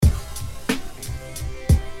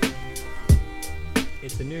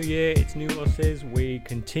It's a new year, it's new us's. We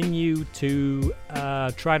continue to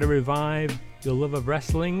try to revive your love of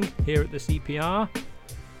wrestling here at the CPR.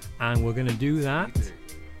 And we're going to do that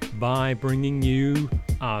by bringing you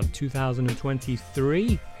our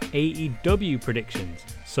 2023 AEW predictions.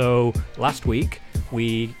 So last week,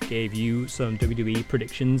 we gave you some WWE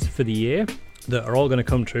predictions for the year that are all going to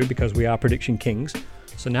come true because we are prediction kings.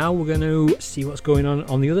 So now we're going to see what's going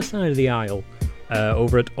on the other side of the aisle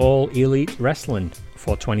over at All Elite Wrestling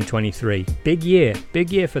for 2023. Big year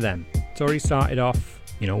for them. It's already started off,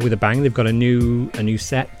 with a bang. They've got a new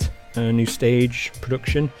set, a new stage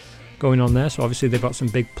production going on there. So obviously they've got some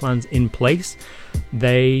big plans in place.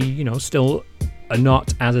 They, still are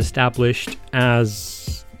not as established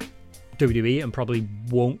as WWE and probably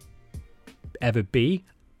won't ever be.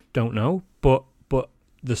 Don't know, but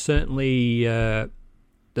they're certainly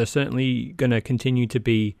going to continue to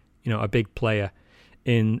be, a big player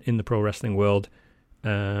in the pro wrestling world.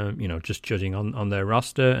 Just judging on their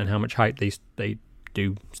roster and how much hype they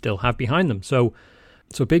do still have behind them. So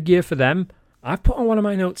big year for them. I've put on one of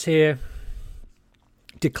my notes here,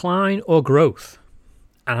 decline or growth,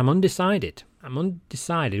 and I'm undecided. I'm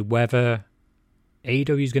undecided whether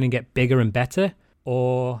AEW is going to get bigger and better,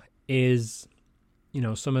 or is,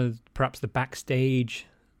 some of perhaps the backstage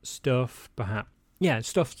stuff, perhaps,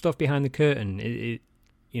 stuff behind the curtain.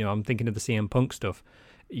 I'm thinking of the CM Punk stuff.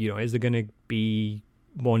 Is there going to be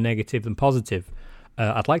more negative than positive?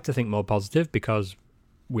 I'd like to think more positive because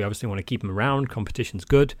we obviously want to keep them around. Competition's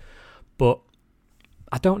good, but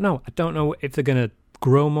I don't know. I don't know if they're going to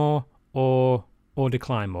grow more or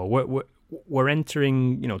decline more. We're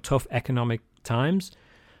entering tough economic times,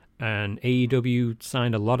 and AEW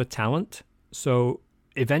signed a lot of talent, so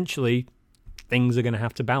eventually things are going to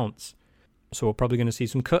have to balance. So we're probably going to see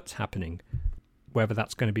some cuts happening. Whether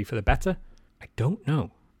that's going to be for the better, I don't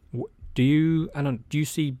know. Do you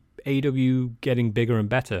see AEW getting bigger and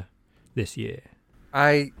better this year?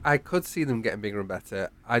 I could see them getting bigger and better.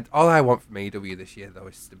 All I want from AEW this year, though,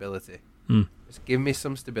 is stability. Just give me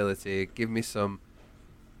some stability. Give me some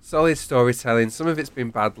solid storytelling. Some of it's been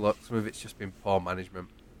bad luck. Some of it's just been poor management.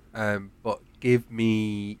 But give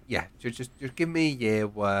me, just give me a year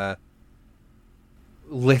where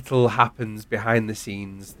little happens behind the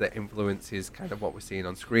scenes that influences kind of what we're seeing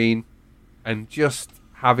on screen, and just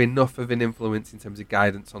have enough of an influence in terms of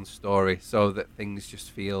guidance on story so that things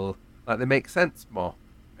just feel like they make sense more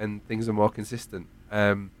and things are more consistent.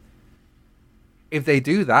 If they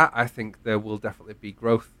do that, I think there will definitely be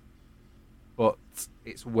growth, but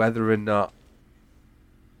it's whether or not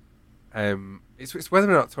it's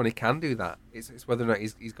whether or not Tony can do that. It's whether or not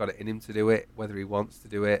he's got it in him to do it, whether he wants to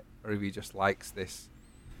do it, or if he just likes this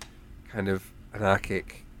kind of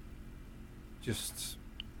anarchic, just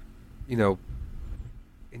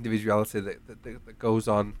individuality that goes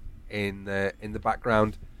on in the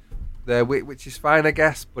background there, which is fine, I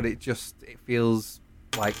guess. But it feels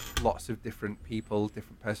like lots of different people,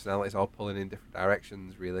 different personalities, all pulling in different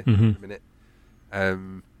directions. Really, at the minute,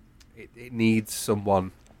 it needs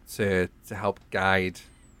someone to help guide,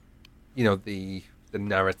 the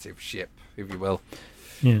narrative ship, if you will.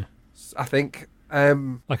 Yeah, I think.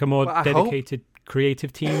 Like a more dedicated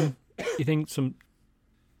creative team, you think?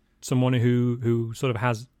 Someone who sort of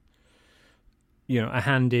has, a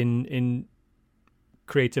hand in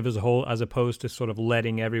creative as a whole, as opposed to sort of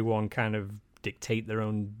letting everyone kind of dictate their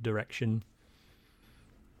own direction.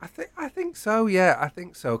 I think so. Yeah, I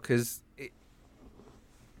think so, because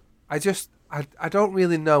I don't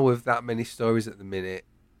really know of that many stories at the minute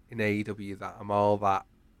in AEW that I'm all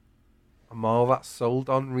that sold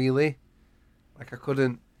on, really. Like, I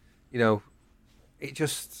couldn't, it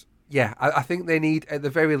just, I think they need, at the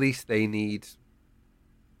very least, they need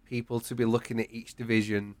people to be looking at each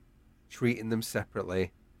division, treating them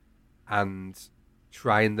separately, and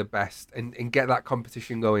trying the best, and get that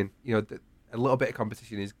competition going. A little bit of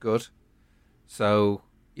competition is good. So,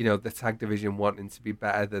 the tag division wanting to be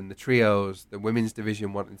better than the trios, the women's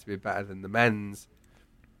division wanting to be better than the men's,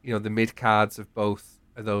 the mid-cards of both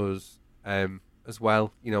of those, as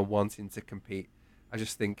well, wanting to compete. I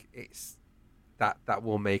just think it's that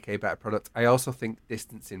will make a better product. I also think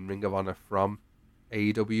distancing Ring of Honor from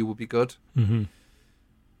AEW will be good.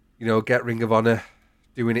 Mm-hmm. Get Ring of Honor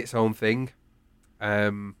doing its own thing,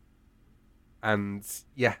 and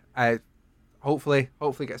hopefully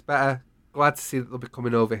it gets better. Glad to see that they'll be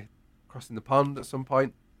coming over, crossing the pond at some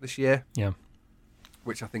point this year. Yeah,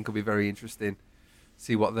 which I think will be very interesting.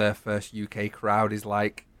 See what their first UK crowd is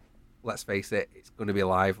like. Let's face it, it's going to be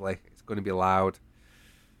lively. It's going to be loud.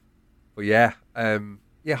 But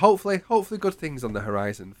hopefully good things on the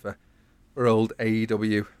horizon for old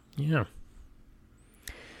AEW. Yeah.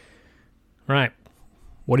 Right.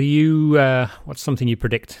 What do you? What's something you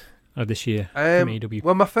predict of this year from AEW?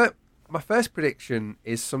 Well, my first prediction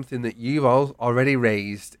is something that you've already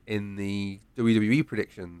raised in the WWE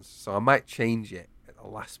predictions, so I might change it at the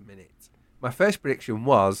last minute. My first prediction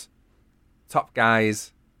was top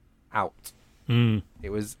guys out.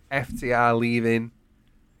 It was FTR leaving,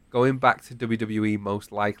 going back to WWE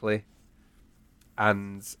most likely,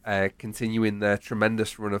 and continuing their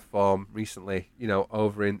tremendous run of form recently.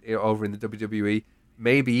 Over in the WWE,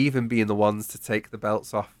 maybe even being the ones to take the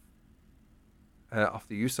belts off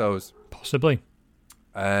the Usos. Possibly.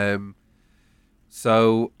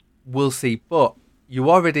 So we'll see. But you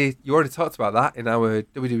already talked about that in our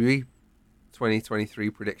WWE 2023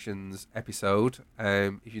 predictions episode.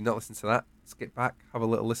 If you've not listened to that, skip back, have a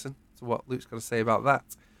little listen to what Luke's got to say about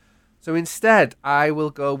that. So instead, I will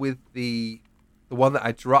go with the one that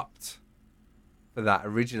I dropped for that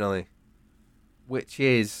originally, which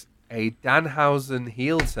is a Danhausen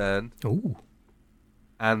heel turn. Ooh.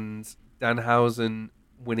 And Danhausen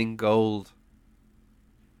winning gold.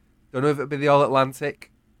 Don't know if it'll be the All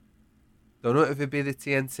Atlantic. Don't know if it'll be the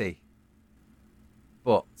TNT.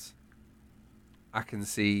 But I can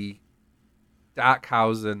see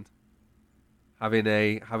Darkhausen having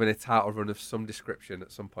a title run of some description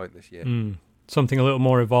at some point this year. Something a little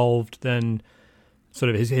more evolved than sort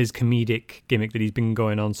of his comedic gimmick that he's been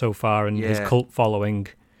going on so far, and his cult following.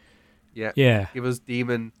 Yeah. Give us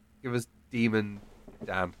Demon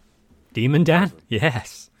Dan. Demon Dan?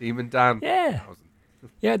 Yes. Demon Dan. Yeah.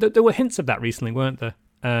 Yeah, there were hints of that recently, weren't there?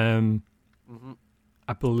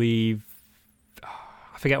 I believe,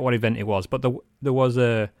 I forget what event it was, but there was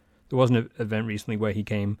an event recently where he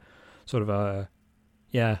came sort of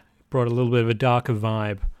brought a little bit of a darker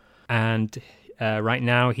vibe, and right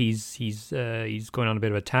now he's going on a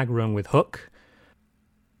bit of a tag run with Hook.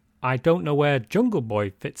 I don't know where Jungle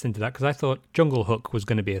Boy fits into that, because I thought Jungle Hook was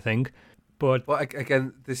going to be a thing. But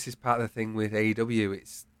again, this is part of the thing with AEW.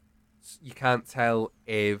 It's you can't tell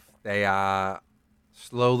if they are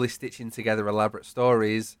slowly stitching together elaborate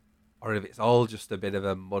stories, or if it's all just a bit of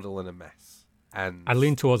a muddle and a mess. And I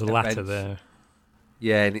lean towards the latter there.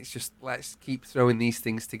 Yeah, and it's just, let's keep throwing these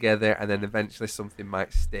things together, and then eventually something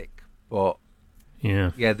might stick. But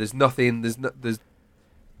yeah, there's not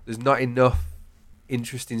enough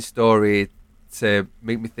interesting story to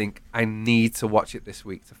make me think I need to watch it this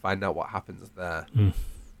week to find out what happens there.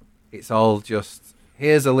 It's all just,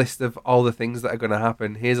 here's a list of all the things that are going to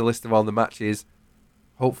happen. Here's a list of all the matches.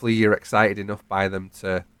 Hopefully you're excited enough by them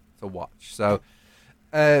to watch. So,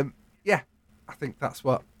 I think that's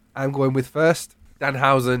what I'm going with first.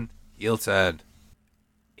 Danhausen, heel turn.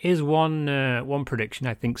 Here's one prediction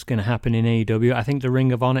I think is going to happen in AEW. I think the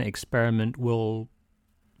Ring of Honor experiment will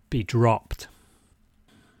be dropped.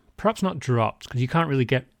 Perhaps not dropped, because you can't really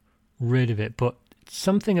get rid of it, but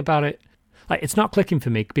something about it, like, it's not clicking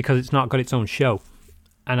for me because it's not got its own show.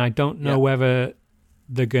 And I don't know whether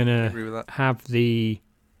they're going to have I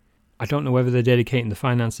don't know whether they're dedicating the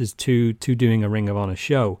finances to doing a Ring of Honor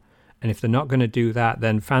show. And if they're not going to do that,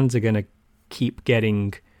 then fans are going to keep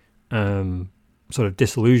getting sort of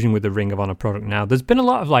disillusioned with the Ring of Honor product now. There's been a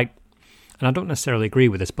lot of, like, and I don't necessarily agree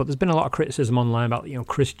with this, but there's been a lot of criticism online about,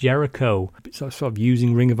 Chris Jericho sort of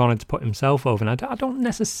using Ring of Honor to put himself over. And I don't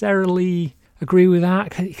necessarily agree with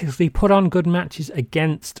that, because they put on good matches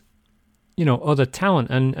against, other talent.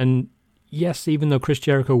 And yes, even though Chris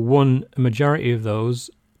Jericho won a majority of those,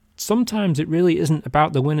 sometimes it really isn't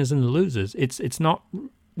about the winners and the losers. It's not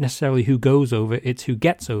necessarily who goes over, it's who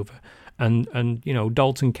gets over. And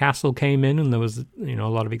Dalton Castle came in, and there was, a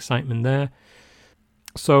lot of excitement there.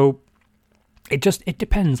 So it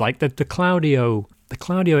depends. Like the Claudio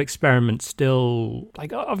experiment still,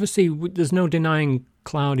 like, obviously there's no denying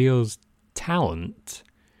Claudio's talent,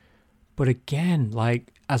 but again,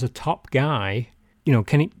 like, as a top guy,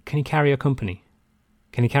 can he carry a company?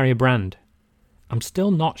 Can he carry a brand? I'm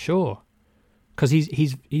still not sure, because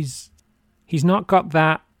he's not got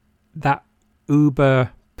that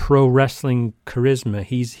uber pro wrestling charisma.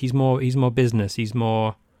 He's more business. He's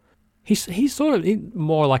sort of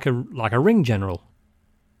more like a ring general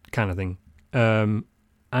kind of thing. When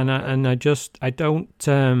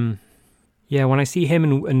I see him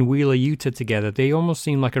and Wheeler Yuta together, they almost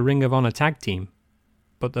seem like a Ring of Honor tag team,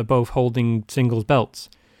 but they're both holding singles belts.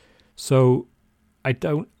 So I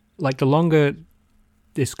don't like, the longer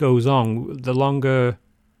this goes on, the longer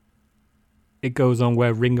it goes on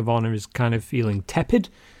where Ring of Honor is kind of feeling tepid.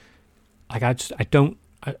 Like, I don't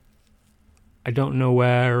know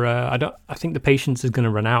where. I think the patience is going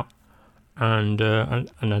to run out, and I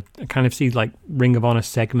kind of see, like, Ring of Honor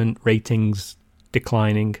segment ratings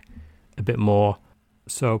declining a bit more.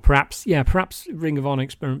 So perhaps Ring of Honor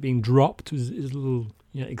Experiment being dropped is a little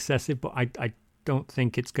excessive, but I don't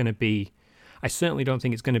think it's going to be. I certainly don't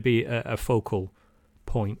think it's going to be a focal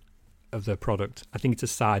point of the product. I think it's a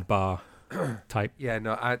sidebar type. Yeah,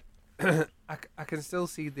 no, I can still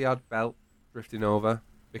see the odd belt drifting over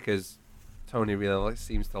because Tony really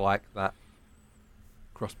seems to like that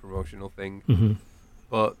cross promotional thing. Mm-hmm.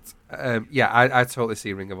 But I totally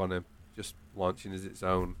see Ring of Honor just launching as its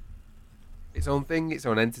own thing, its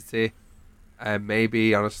own entity.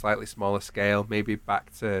 Maybe on a slightly smaller scale, maybe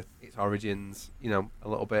back to its origins, a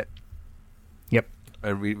little bit. Yep.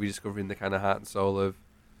 And rediscovering the kind of heart and soul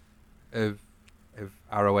of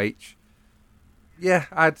ROH. Yeah,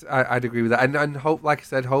 I'd agree with that, and hope, like I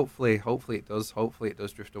said, hopefully it does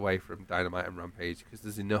drift away from Dynamite and Rampage because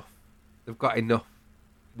there's enough. They've got enough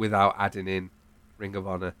without adding in Ring of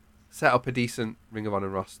Honor. Set up a decent Ring of Honor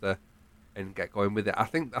roster and get going with it. I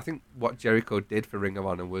think what Jericho did for Ring of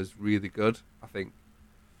Honor was really good. I think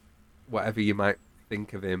whatever you might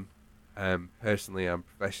think of him, personally and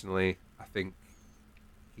professionally, I think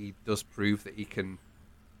he does prove that he can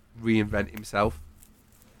reinvent himself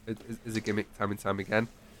as a gimmick time and time again.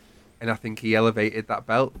 And I think he elevated that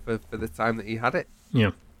belt for the time that he had it.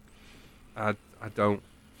 Yeah. I don't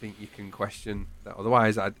think you can question that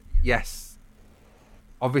otherwise. Yes,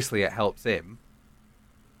 obviously it helps him.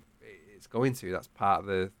 It's going to. That's part of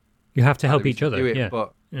the... You have to help each other. It,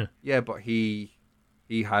 but he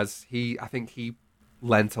I think he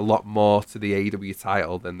lent a lot more to the AEW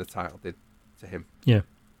title than the title did to him. Yeah.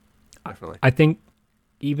 Definitely. I think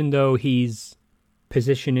even though he's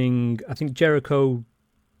positioning, I think Jericho,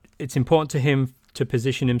 it's important to him to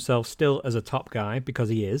position himself still as a top guy because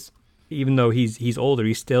he is. Even though he's older,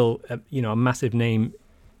 he's still a massive name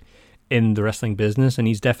in the wrestling business, and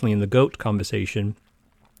he's definitely in the GOAT conversation.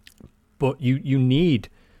 But you need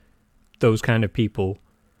those kind of people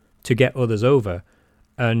to get others over,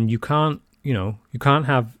 and you can't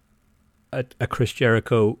have a Chris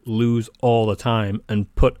Jericho lose all the time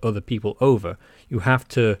and put other people over. You have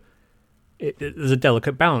to. There's a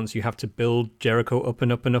delicate balance. You have to build Jericho up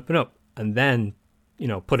and up and up and up, and then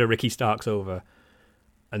put a Ricky Starks over,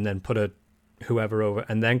 and then put a whoever over,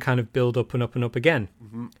 and then kind of build up and up and up again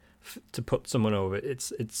to put someone over.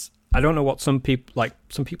 It's. I don't know what some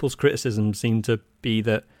people's criticism seem to be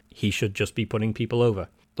that he should just be putting people over.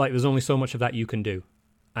 Like there's only so much of that you can do,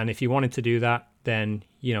 and if he wanted to do that, then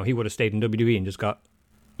he would have stayed in WWE and just got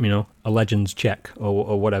a Legends check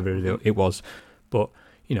or whatever it was. But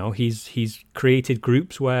he's created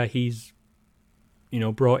groups where he's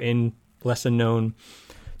brought in lesser known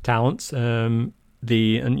talents. The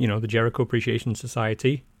Jericho Appreciation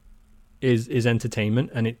Society is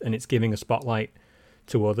entertainment, and it's giving a spotlight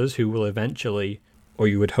to others who will eventually, or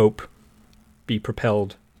you would hope, be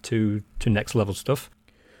propelled to next level stuff.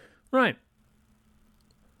 Right.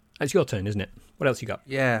 It's your turn, isn't it? What else you got?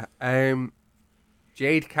 Yeah.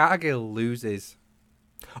 Jade Cargill loses.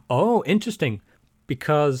 Oh, interesting.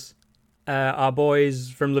 Because our boys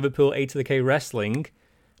from Liverpool A to the K Wrestling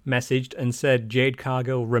messaged and said Jade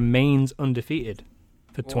Cargill remains undefeated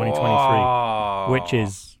for 2023, Whoa. which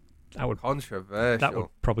is controversial. That would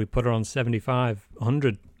probably put her on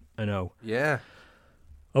 7,500. I know. Yeah.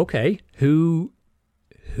 Okay, who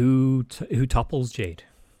topples Jade?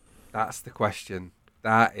 That's the question.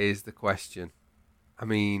 That is the question. I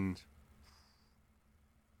mean,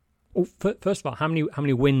 first of all, how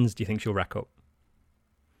many wins do you think she'll rack up?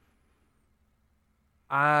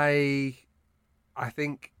 I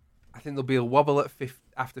think there'll be a wobble at 50,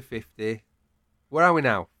 after 50. Where are we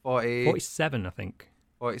now? 47, I think.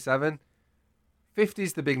 47? 50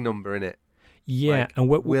 is the big number, isn't it? Yeah, like, and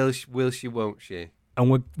will she, won't she?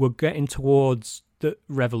 And we're getting towards the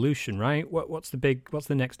Revolution, right? What's the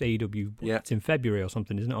next AEW? Yeah. It's in February or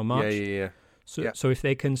something, isn't it? Or March? Yeah. So if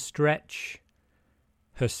they can stretch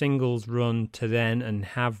her singles run to then and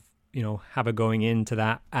have her going into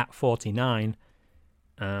that at 49,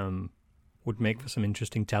 would make for some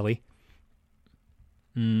interesting telly.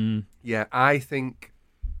 Yeah, I think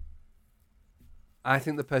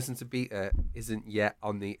the person to beat her isn't yet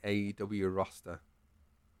on the AEW roster.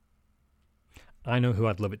 I know who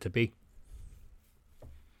I'd love it to be.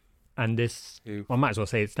 And this, Who? well, I might as well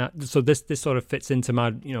say it's not. So this sort of fits into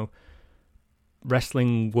my,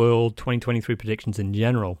 Wrestling World 2023 predictions in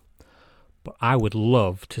general. But I would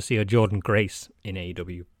love to see a Jordan Grace in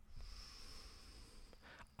AEW.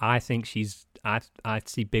 I think I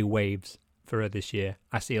see big waves for her this year.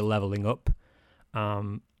 I see her leveling up.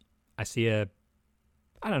 I see her.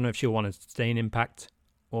 I don't know if she'll want to stay in Impact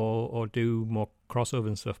or do more crossover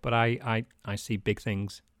and stuff, but I see big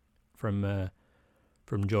things from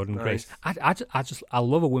from Jordan Nice. Grace. I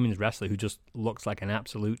love a women's wrestler who just looks like an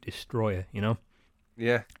absolute destroyer, you know.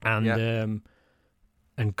 Yeah. And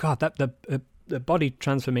God, that the body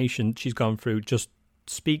transformation she's gone through just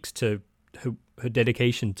speaks to her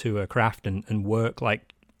dedication to her craft and work.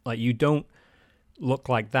 Like you don't look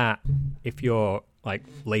like that if you're like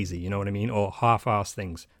lazy, you know what I mean, or half-ass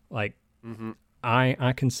things. Like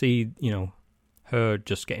I can see, you know, her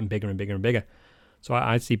just getting bigger and bigger and bigger. So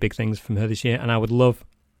I see big things from her this year, and I would love,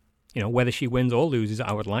 you know, whether she wins or loses,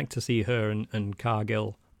 I would like to see her and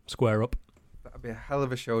Cargill square up. That'd be a hell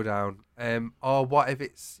of a showdown. Or what if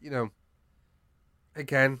it's, you know,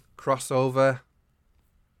 again, crossover,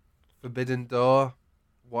 Forbidden Door.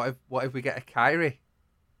 What if we get a Kyrie?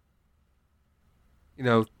 You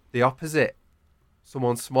know, the opposite.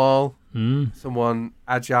 Someone small, someone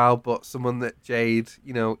agile, but someone that Jade,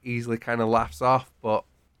 you know, easily kind of laughs off, but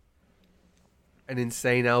an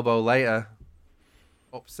insane elbow later,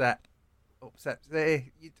 upset. You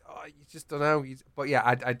just don't know. But yeah,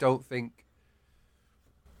 I don't think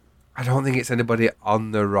it's anybody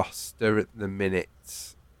on the roster at the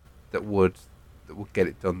minute that would get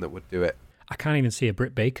it done, that would do it. I can't even see a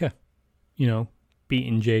Britt Baker, you know,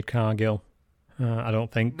 beating Jade Cargill. I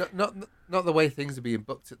don't think. Not the way things are being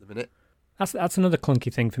booked at the minute. That's another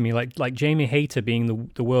clunky thing for me. Like Jamie Hayter being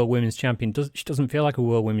the world women's champion, she doesn't feel like a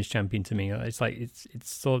world women's champion to me. It's like it's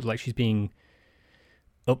sort of like she's being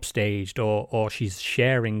upstaged, or she's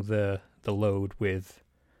sharing the load with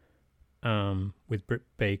Britt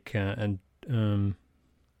Baker, and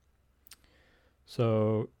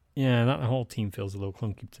so yeah, that whole team feels a little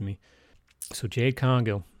clunky to me. So Jade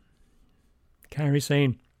Cargill, Kairi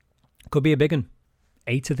Sane, could be a big one.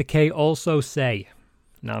 A to the K also say,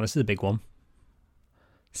 now this is a big one,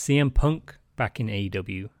 CM Punk back in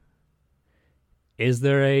AEW. Is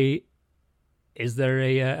there a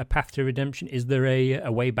path to redemption? Is there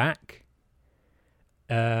a way back?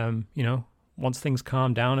 You know, once things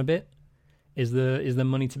calm down a bit, is there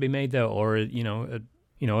money to be made there, or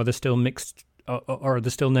are there still mixed, or are there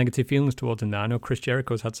still negative feelings towards him now? I know Chris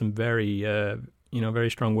Jericho's had some very very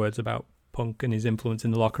strong words about Punk and his influence in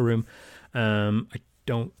the locker room. I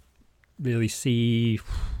don't really see.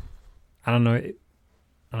 I don't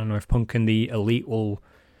know if Punk and the Elite will,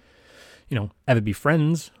 you know, ever be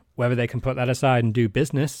friends. Whether they can put that aside and do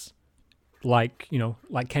business, like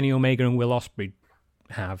Kenny Omega and Will Ospreay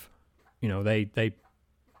have. You know, they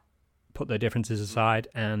put their differences aside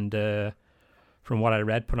and, from what I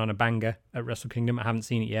read, put on a banger at Wrestle Kingdom. I haven't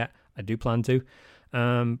seen it yet. I do plan to.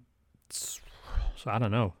 So I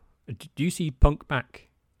don't know. Do you see Punk back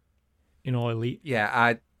in All Elite? Yeah,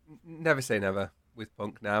 I never say never with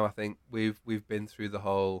Punk now. I think we've been through the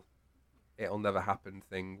whole it'll never happen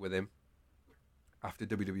thing with him after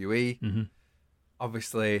WWE. Mm-hmm.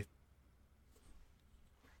 Obviously,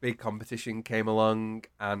 big competition came along,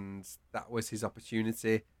 and that was his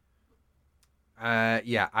opportunity.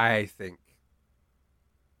 Yeah, I think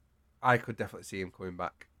I could definitely see him coming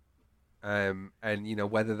back. And, you know,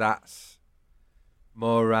 whether that's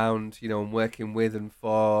more around, you know, working with and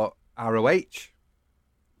for ROH,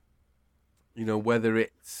 you know, whether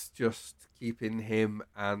it's just keeping him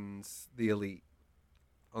and the Elite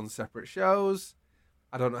on separate shows.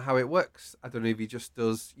 I don't know how it works. I don't know if he just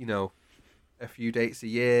does, you know, a few dates a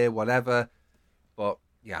year, whatever. But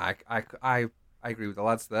yeah, I agree with the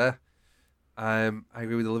lads there. I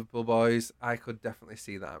agree with the Liverpool boys. I could definitely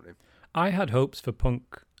see that happening. I had hopes for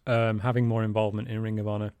Punk having more involvement in Ring of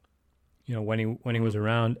Honor, you know, when he was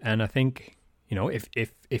around. And I think, you know, if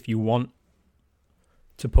you want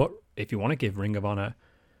to give Ring of Honor,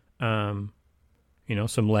 you know,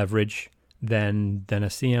 some leverage, then a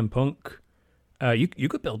CM Punk, you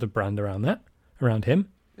could build a brand around him.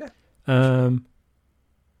 Yeah.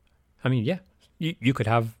 I mean, yeah, you could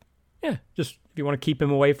have, yeah, just if you want to keep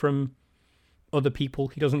him away from other people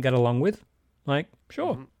he doesn't get along with, like,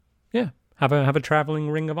 sure, yeah, have a traveling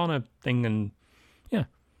Ring of Honor thing, and yeah,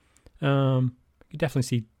 you definitely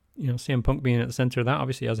see, you know, CM Punk being at the center of that.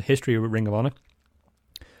 Obviously, he has a history with Ring of Honor.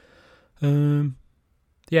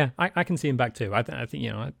 Yeah, I can see him back too. I think,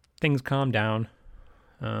 you know, things calm down,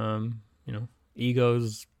 you know,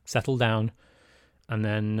 egos settle down, and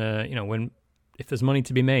then you know, if there's money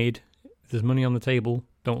to be made, if there's money on the table,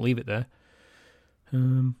 don't leave it there.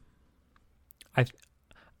 I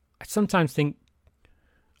sometimes think,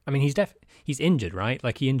 I mean, he's injured, right?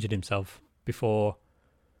 Like, he injured himself before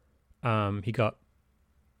he got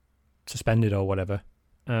suspended or whatever,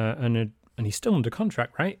 and he's still under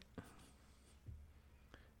contract, right?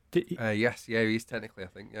 Yes, yeah, he's technically, I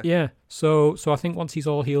think, yeah. Yeah, so I think once he's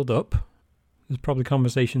all healed up, there's probably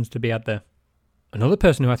conversations to be had there. Another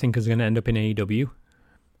person who I think is going to end up in AEW,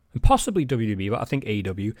 and possibly WWE, but I think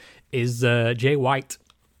AEW, is Jay White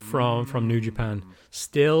from New Japan.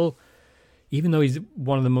 Still, even though he's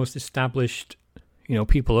one of the most established,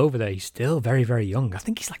 people over there, he's still very, very young. I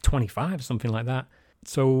think he's like 25 or something like that.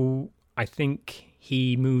 So I think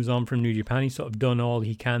he moves on from New Japan. He's sort of done all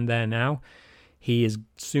he can there now. He is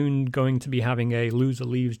soon going to be having a loser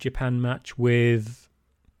leaves Japan match with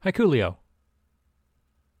Hakulio.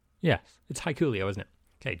 Yes, it's Hakulio, isn't it?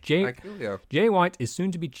 Okay, Jay White is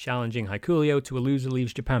soon to be challenging Hakulio to a loser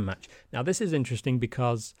leaves Japan match. Now, this is interesting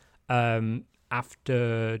because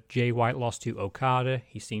after Jay White lost to Okada,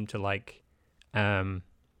 he seemed to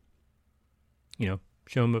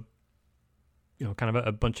show him kind of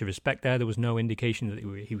a bunch of respect there. There was no indication that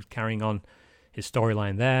he was carrying on his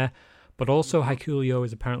storyline there. But also, Hakulio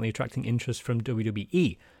is apparently attracting interest from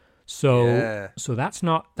WWE. So that's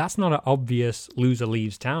not an obvious loser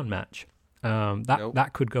leaves town match. That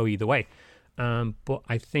could go either way. But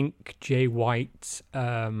I think Jay White,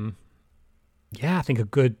 I think a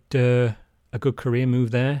good career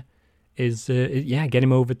move there is get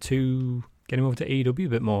him over to AEW a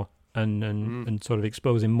bit more and sort of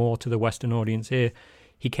expose him more to the Western audience here.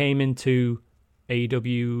 He came into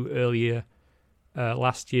AEW earlier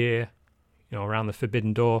last year, around the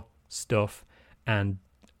Forbidden Door stuff, and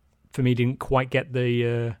for me didn't quite get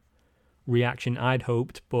the reaction I'd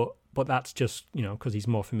hoped, but that's just because he's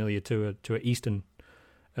more familiar to an Eastern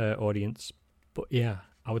audience. But yeah,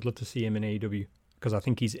 I would love to see him in AEW because I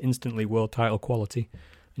think he's instantly world title quality,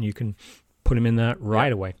 and you can put him in there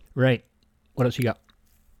right away. Right, what else you got?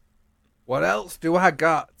 What else do I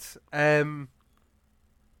got? Every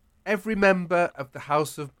member of the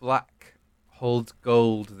House of Black holds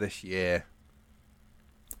gold this year.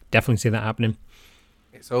 Definitely see that happening.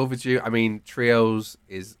 It's overdue. I mean, trios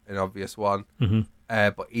is an obvious one,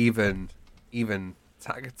 but even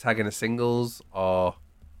tagging a singles or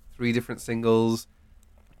 3 different singles,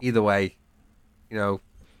 either way,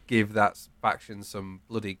 give that faction some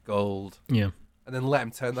bloody gold. Yeah, and then let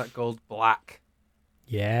him turn that gold black.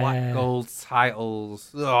 Yeah, black gold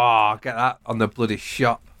titles. Oh, get that on the bloody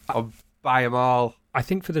shop. I'll buy them all. I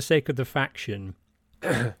think for the sake of the faction,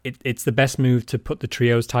 it's the best move to put the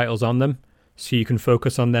trios titles on them, so you can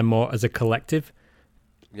focus on them more as a collective.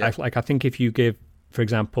 Yeah. I think if you give, for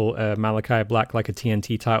example, Malachi Black like a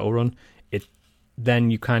TNT title run, then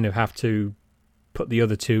you kind of have to put the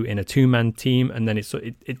other two in a 2-man team, and then it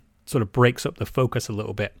sort of breaks up the focus a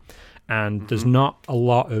little bit. And there's not a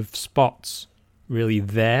lot of spots really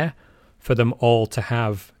there for them all to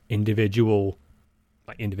have individual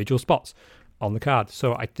spots on the card.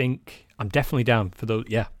 So I think I'm definitely down for those,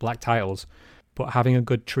 black titles. But having a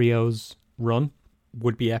good trios run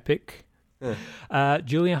would be epic.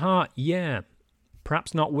 Julia Hart,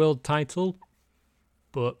 perhaps not world title,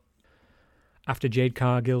 but after Jade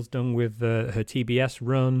Cargill's done with her TBS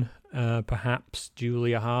run, perhaps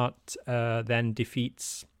Julia Hart then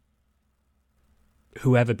defeats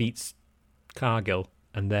whoever beats Cargill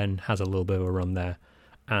and then has a little bit of a run there.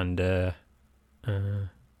 And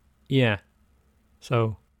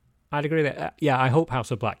so I'd agree that I hope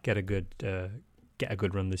House of Black get a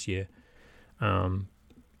good run this year.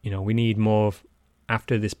 We need more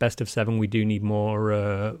after this best of 7. We do need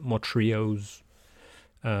more trios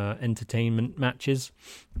entertainment matches.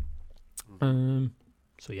 So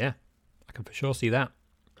yeah, I can for sure see that.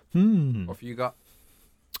 What have you got?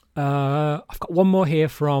 I've got one more here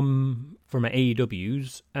from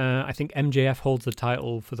AEW's. I think MJF holds the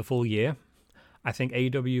title for the full year. I think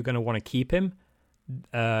AEW are going to want to keep him.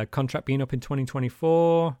 Contract being up in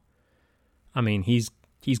 2024. I mean, he's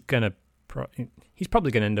probably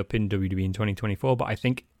going to end up in WWE in 2024. But I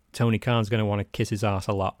think Tony Khan's going to want to kiss his ass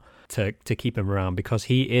a lot to keep him around, because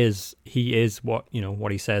he is what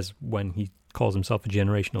he says when he calls himself a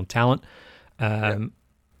generational talent. I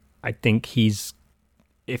think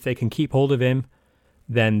if they can keep hold of him,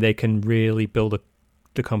 then they can really build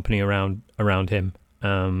the company around him.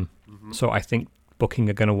 So I think booking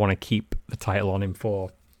are going to want to keep the title on him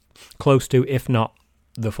for close to, if not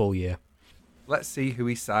the full year. Let's see who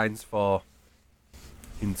he signs for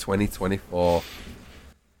in 2024.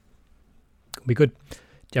 Could be good. Do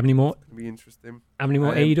you have any more? It'll be interesting. Have any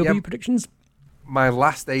more AEW predictions? My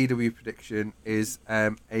last AEW prediction is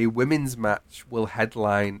a women's match will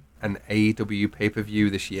headline an AEW pay-per-view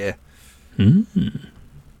this year. It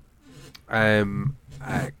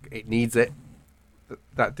needs it.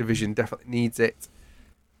 That division definitely needs it.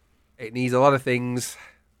 It needs a lot of things.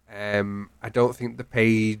 I don't think the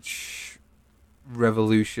Page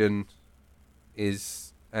Revolution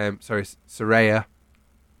is Saraya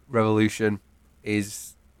Revolution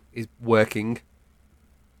is working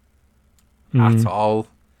at all.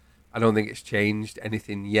 I don't think it's changed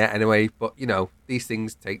anything yet anyway. But, these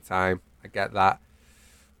things take time. I get that.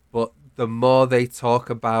 But the more they talk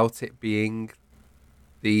about it being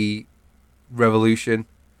the revolution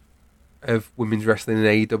of women's wrestling in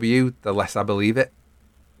AEW, the less I believe it.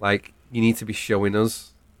 Like, you need to be showing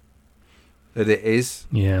us that it is,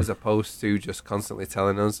 as opposed to just constantly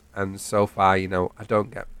telling us. And so far, I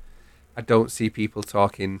don't see people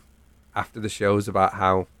talking after the shows about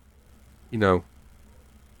how, the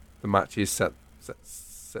matches set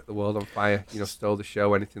the world on fire, stole the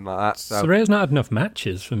show, anything like that. So Saraya's not had enough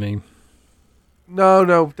matches for me.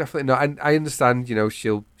 No, definitely not. And I understand,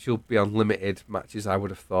 she'll be on limited matches. I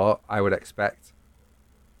would have thought, I would expect,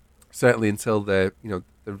 certainly until the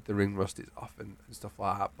ring rust is off and stuff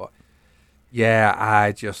like that. But yeah,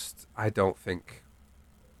 I don't think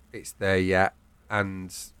it's there yet.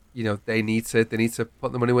 And they need to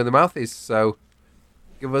put the money where the mouth is. So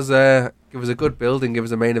give us a good build and give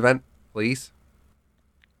us a main event, please.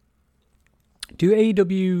 Do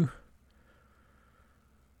AEW?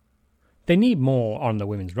 They need more on the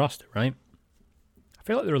women's roster, right? I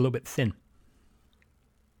feel like they're a little bit thin.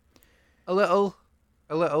 A little.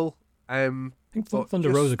 I think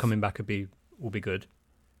Thunder Rosa coming back will be good.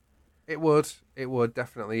 It would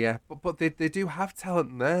definitely, yeah. But they do have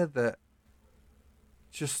talent there that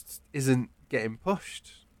just isn't getting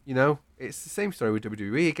pushed. It's the same story with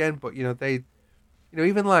WWE again. But they,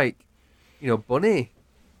 even like, Bunny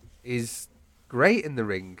is great in the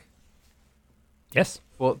ring. Yes.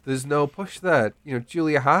 But there's no push there.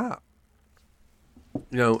 Julia Hart,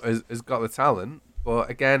 has got the talent. But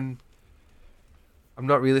again, I'm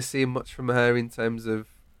not really seeing much from her in terms of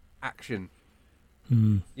action.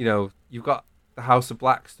 You've got the House of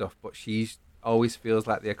Black stuff, but she always feels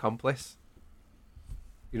like the accomplice.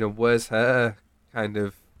 Where's her kind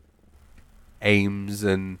of aims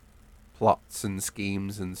and plots and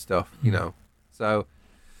schemes and stuff, So,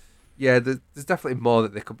 yeah, there's definitely more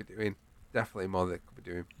that they could be doing.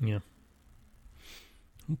 Yeah.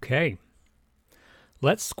 Okay.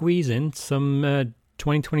 Let's squeeze in some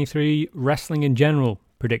 2023 wrestling in general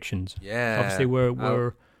predictions. Yeah. Obviously,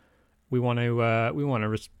 we want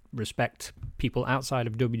to respect people outside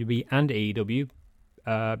of WWE and AEW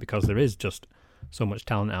because there is just so much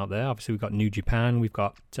talent out there. Obviously, we've got New Japan, we've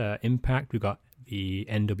got Impact, we've got the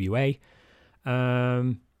NWA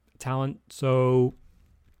talent. So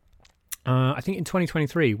I think in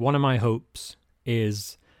 2023, one of my hopes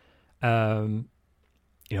is,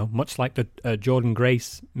 much like the Jordan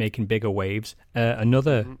Grace making bigger waves,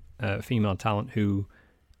 another female talent who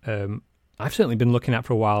I've certainly been looking at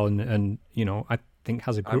for a while, and I think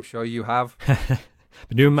has a group. I'm sure you have.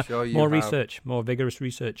 Been doing more research, more vigorous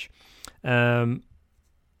research. Camille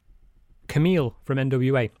from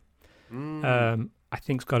NWA, I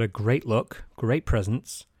think's got a great look, great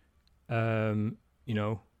presence.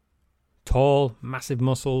 Tall, massive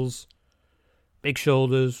muscles, big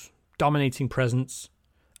shoulders, dominating presence.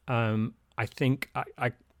 I think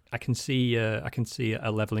I can see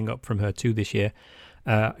a leveling up from her too this year.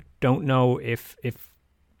 Don't know if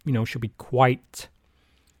she'll be quite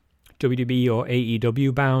WWE or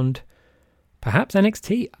AEW bound. Perhaps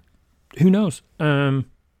NXT. Who knows?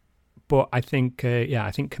 But I think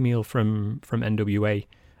Camille from NWA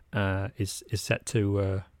is set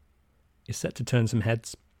to turn some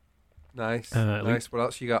heads. Nice. Nice. What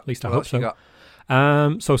else you got? At least I hope so.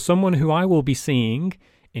 So someone who I will be seeing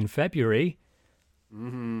in February,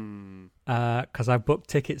 because I've booked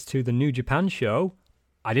tickets to the New Japan show.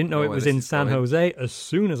 I didn't know it was in San Jose. As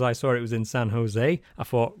soon as I saw it was in San Jose, I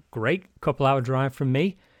thought, great, couple-hour drive from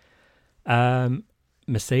me.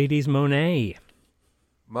 Mercedes Moné.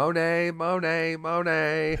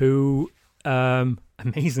 Moné. Who,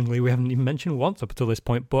 amazingly, we haven't even mentioned once up until this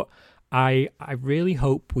point, but I really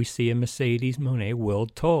hope we see a Mercedes Moné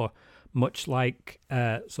World Tour, much like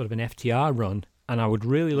sort of an FTR run. And I would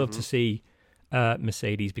really love to see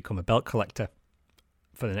Mercedes become a belt collector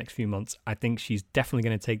for the next few months. I think she's definitely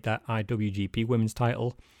going to take that IWGP Women's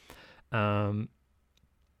title. But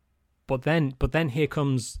then here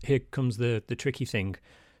comes the tricky thing.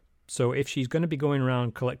 So if she's going to be going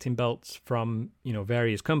around collecting belts from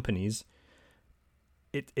various companies,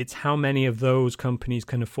 it's how many of those companies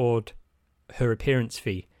can afford her appearance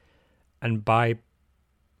fee, and by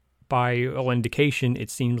all indication, it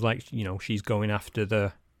seems like she's going after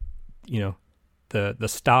the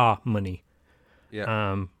star money,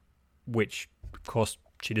 which of course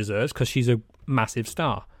she deserves because she's a massive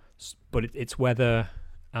star. But it's whether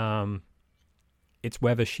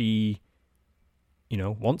she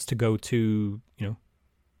wants to go to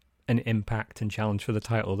an Impact and challenge for the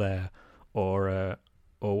title there, or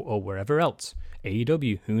or wherever else.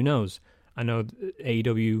 AEW, who knows? I know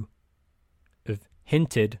AEW have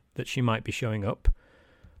hinted that she might be showing up,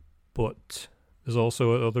 but there's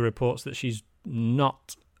also other reports that she's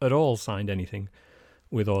not at all signed anything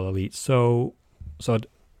with All Elite. So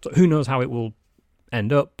who knows how it will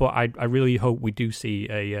end up, but I really hope we do see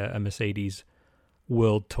a Mercedes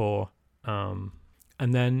World Tour. And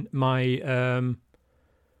then I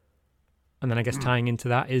guess tying into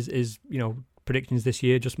that is predictions this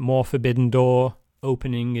year, just more Forbidden Door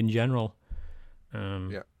opening in general.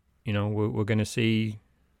 We're going to see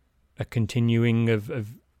a continuing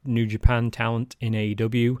of New Japan talent in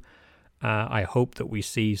AEW. I hope that we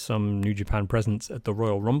see some New Japan presence at the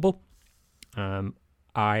Royal Rumble.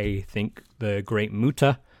 I think the Great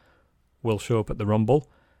Muta will show up at the Rumble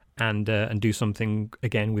and do something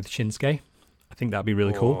again with Shinsuke. I think that'd be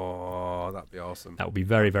really cool. Oh, that'd be awesome. That would be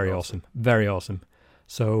very, very awesome. Very awesome.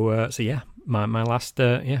 So yeah, my last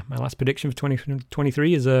prediction for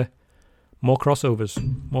 2023 is more crossovers,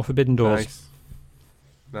 more Forbidden Doors.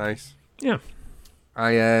 Nice. Yeah.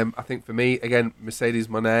 I think for me again, Mercedes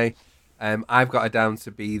Moné. I've got her down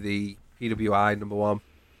to be the PWI number 1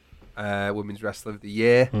 Women's Wrestler of the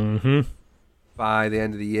Year by the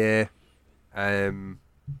end of the year.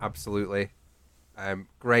 Absolutely.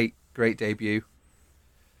 Great debut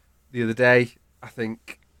the other day. I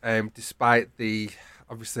think despite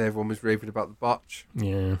obviously everyone was raving about the botch.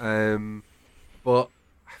 Yeah. But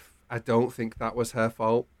I don't think that was her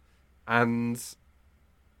fault. And,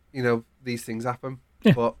 these things happen.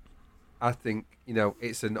 Yeah. But I think,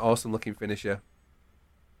 it's an awesome looking finisher.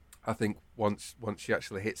 I think once she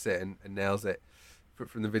actually hits it and nails it,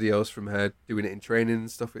 from the videos from her doing it in training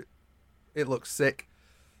and stuff, it looks sick.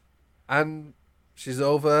 And she's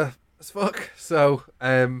over as fuck. So,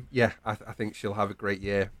 I think she'll have a great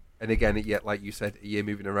year. And again, yet like you said, a year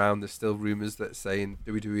moving around, there's still rumours that saying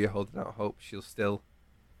WWE are holding out hope she'll still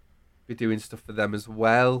be doing stuff for them as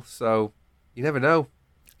well. So, you never know.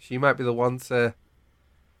 She might be the one to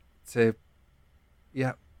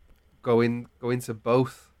go into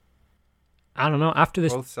both. I don't know. After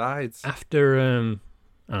this, both sides. After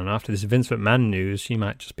after this Vince McMahon news, she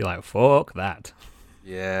might just be like, "Fuck that."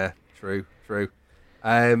 Yeah, true.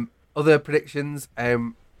 Other predictions: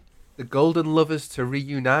 the Golden Lovers to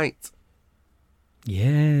reunite.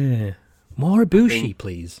 Yeah, more Ibushi,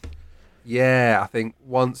 please. Yeah, I think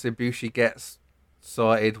once Ibushi gets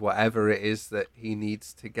sorted, whatever it is that he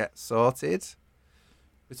needs to get sorted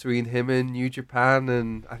between him and New Japan,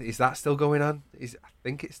 and is that still going on? I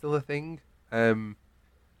think it's still a thing. But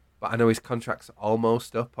I know his contract's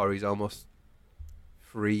almost up, or he's almost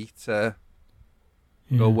free to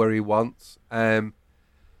go where he wants.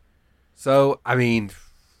 So, I mean,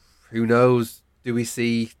 who knows? Do we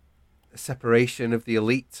see a separation of the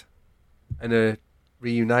Elite and a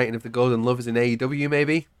reuniting of the Golden Lovers in AEW,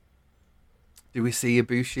 maybe? Do we see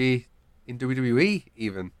Ibushi in WWE,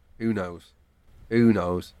 even? Who knows?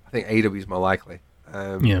 I think AEW is more likely.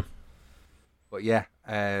 Yeah. But yeah,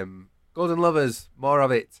 Golden Lovers, more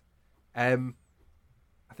of it. I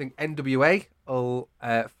think NWA will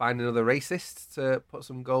find another racist to put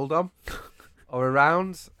some gold on or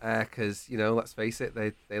around, because let's face it,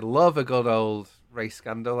 they love a good old race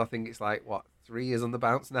scandal. I think it's like 3 years on the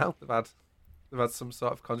bounce now. They've had some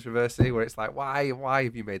sort of controversy where it's like, why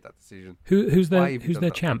have you made that decision? Who's their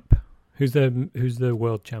champ? Who's the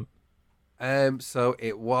world champ? So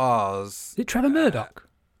it was. Is it Trevor Murdoch?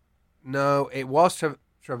 No, it was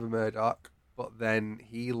Trevor Murdoch, but then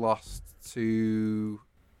he lost to.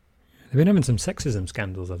 They've been having some sexism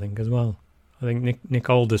scandals, I think, as well. I think Nick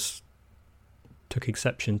Aldis took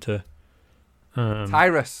exception to.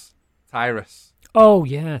 Tyrus. Oh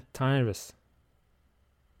yeah, Tyrus.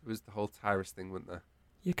 It was the whole Tyrus thing, wasn't there?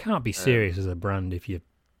 You can't be serious as a brand if you.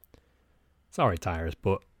 Sorry, Tyrus,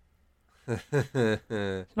 but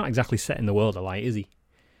he's not exactly setting the world alight, is he?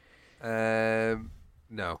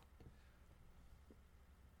 No.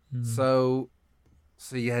 So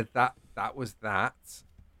yeah, that was that.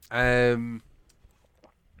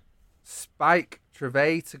 Spike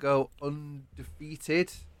Trivet to go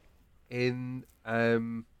undefeated in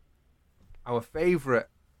our favourite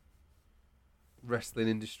wrestling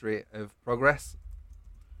industry of Progress,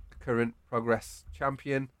 current Progress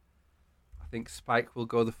champion. I think Spike will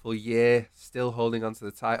go the full year, still holding on to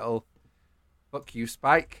the title. Fuck you,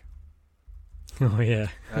 Spike. Oh yeah.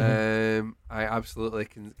 I absolutely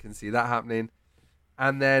can see that happening.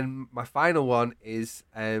 And then my final one is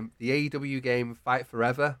the AEW game Fight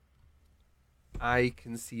Forever. I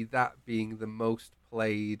can see that being the most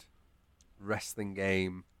played wrestling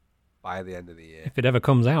game by the end of the year. If it ever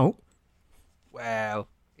comes out. Well,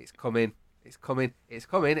 it's coming. It's coming,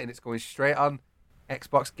 and it's going straight on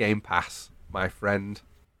Xbox Game Pass, my friend.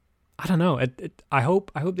 I don't know. I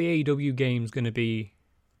hope the AEW game's going to be,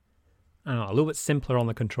 I don't know, a little bit simpler on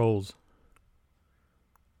the controls.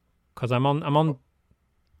 Because I'm on.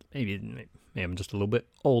 Maybe I'm just a little bit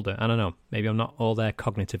older. I don't know. Maybe I'm not all there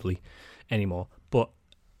cognitively anymore. But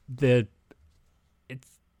it's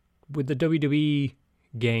with the WWE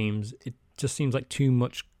games, it just seems like too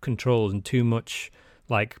much controls and too much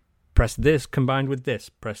like press this combined with this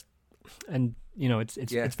press, and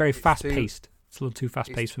it's very fast paced. It's a little too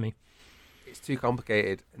fast paced for me. It's too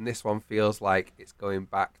complicated, and this one feels like it's going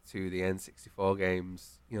back to the N64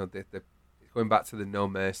 games. It's going back to the No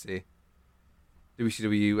Mercy,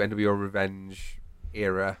 WCW, NWO Revenge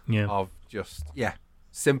era of just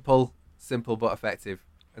simple but effective,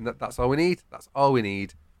 and that's all we need. That's all we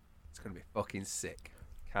need. It's gonna be fucking sick.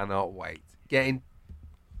 Cannot wait. Getting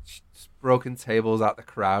broken tables out the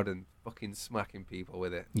crowd and fucking smacking people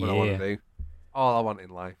with it. What I want to do. All I want in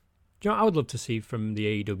life. Do you know what I would love to see from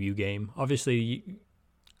the AEW game? Obviously, you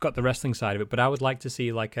got the wrestling side of it, but I would like to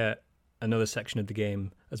see like another section of the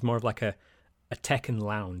game as more of like a Tekken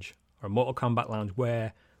lounge or a Mortal Kombat lounge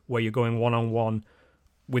where you're going one-on-one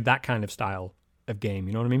with that kind of style of game.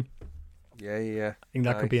 You know what I mean? Yeah. I think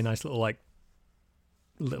that could be a nice little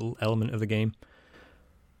element of the game.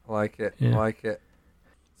 I like it. Yeah. I like it.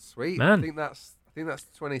 Sweet. Man. I think that's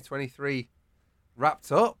 2023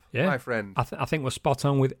 wrapped up, my friend. I think we're spot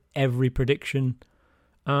on with every prediction.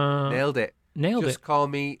 Nailed it. Just call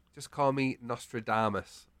me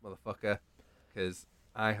Nostradamus, motherfucker, because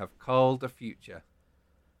I have called the future.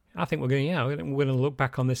 I think we're going to look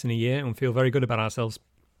back on this in a year and feel very good about ourselves.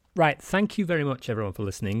 Right, thank you very much, everyone, for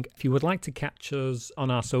listening. If you would like to catch us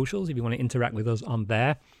on our socials, if you want to interact with us on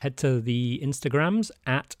there, head to the Instagrams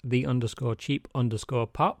at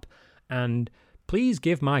 @the_cheap_pop, and please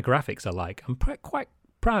give my graphics a like. I'm quite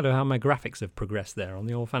proud of how my graphics have progressed there on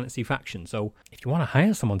the All Fantasy faction. So if you want to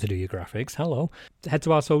hire someone to do your graphics, head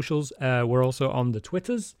to our socials. We're also on the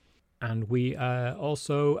Twitters, and we are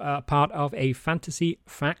also part of a Fantasy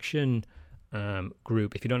faction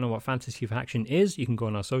group. If you don't know what Fantasy Faction is, you can go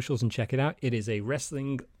on our socials and check it out. It is a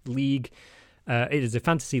wrestling league. It is a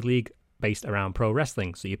fantasy league based around pro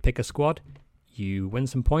wrestling. So you pick a squad, you win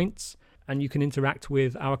some points, and you can interact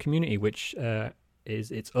with our community, which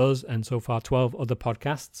it's us and so far 12 other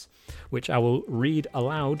podcasts, which I will read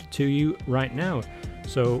aloud to you right now.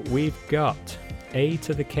 So we've got A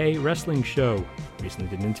to the K Wrestling Show. Recently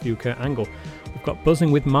did an interview with Kurt Angle. We've got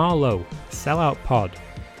Buzzing with Marlowe, Sellout Pod,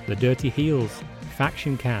 The Dirty Heels,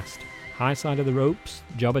 Faction Cast, High Side of the Ropes,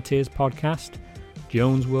 Jobber Tears Podcast,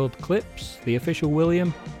 Jones World Clips, The Official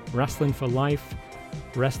William, Wrestling for Life,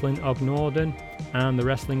 Wrestling of Norden, and The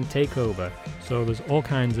Wrestling Takeover. So there's all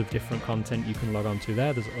kinds of different content you can log on to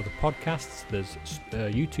there. There's other podcasts, there's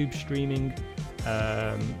YouTube streaming,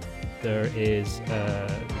 there's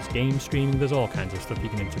game streaming, there's all kinds of stuff you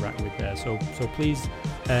can interact with there. So please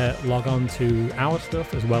log on to our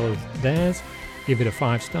stuff as well as theirs. Give it a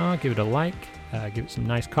 5-star, give it a like, give it some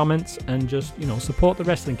nice comments, and just, support the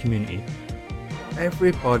wrestling community.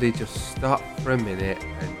 Everybody just stop for a minute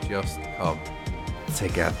and just come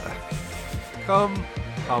together. Come,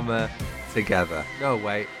 together. No,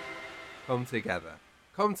 wait. Come together.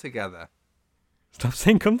 Come together. Stop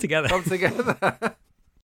saying come together. Come together.